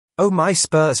Oh my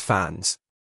Spurs fans!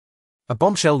 A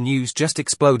bombshell news just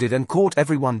exploded and caught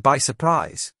everyone by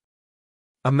surprise.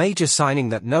 A major signing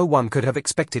that no one could have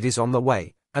expected is on the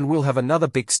way, and we'll have another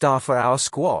big star for our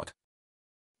squad.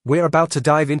 We're about to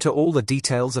dive into all the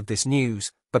details of this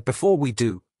news, but before we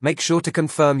do, make sure to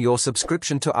confirm your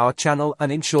subscription to our channel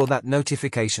and ensure that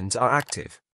notifications are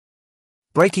active.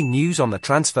 Breaking news on the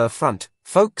transfer front,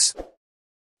 folks!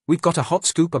 We've got a hot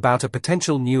scoop about a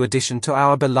potential new addition to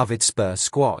our beloved Spurs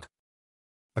squad.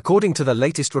 According to the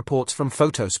latest reports from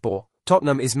Photosport,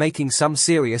 Tottenham is making some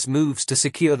serious moves to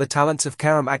secure the talents of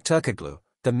Kerem Aktürkoğlu,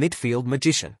 the midfield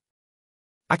magician.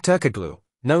 Aktürkoğlu,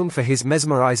 known for his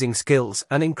mesmerizing skills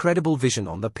and incredible vision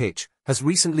on the pitch, has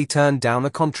recently turned down a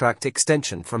contract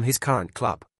extension from his current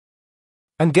club.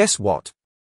 And guess what?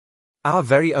 Our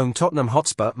very own Tottenham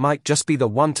Hotspur might just be the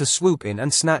one to swoop in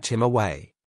and snatch him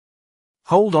away.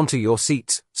 Hold on to your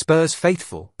seats, Spurs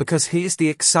faithful, because here's the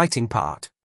exciting part.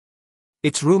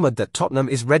 It's rumored that Tottenham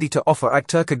is ready to offer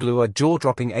Aktürkoğlu a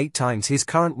jaw-dropping 8 times his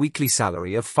current weekly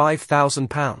salary of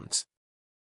 £5,000.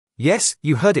 Yes,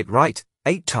 you heard it right,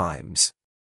 8 times.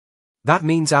 That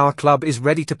means our club is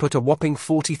ready to put a whopping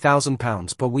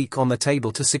 £40,000 per week on the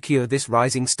table to secure this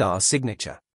rising star's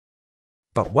signature.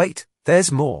 But wait,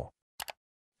 there's more.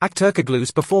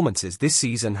 Aktürkoğlu's performances this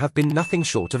season have been nothing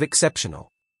short of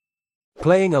exceptional.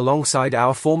 Playing alongside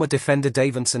our former defender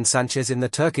Davinson Sanchez in the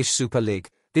Turkish Super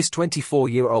League, this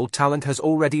 24-year-old talent has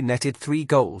already netted 3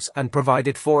 goals and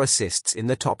provided 4 assists in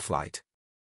the top flight.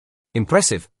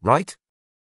 Impressive, right?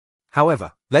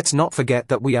 However, let's not forget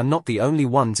that we are not the only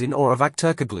ones in awe of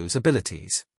Aktürkoğlu's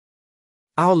abilities.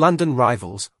 Our London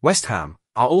rivals, West Ham,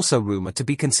 are also rumoured to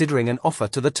be considering an offer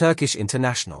to the Turkish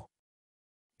international.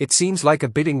 It seems like a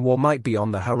bidding war might be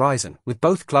on the horizon, with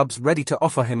both clubs ready to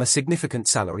offer him a significant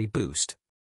salary boost.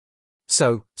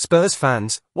 So, Spurs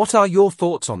fans, what are your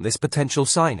thoughts on this potential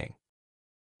signing?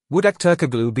 Would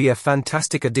Aktürkoğlu be a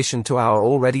fantastic addition to our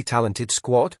already talented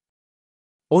squad?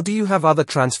 Or do you have other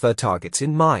transfer targets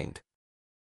in mind?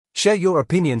 Share your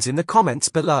opinions in the comments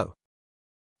below.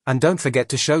 And don't forget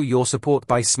to show your support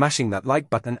by smashing that like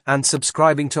button and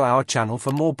subscribing to our channel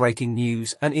for more breaking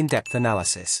news and in-depth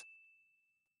analysis.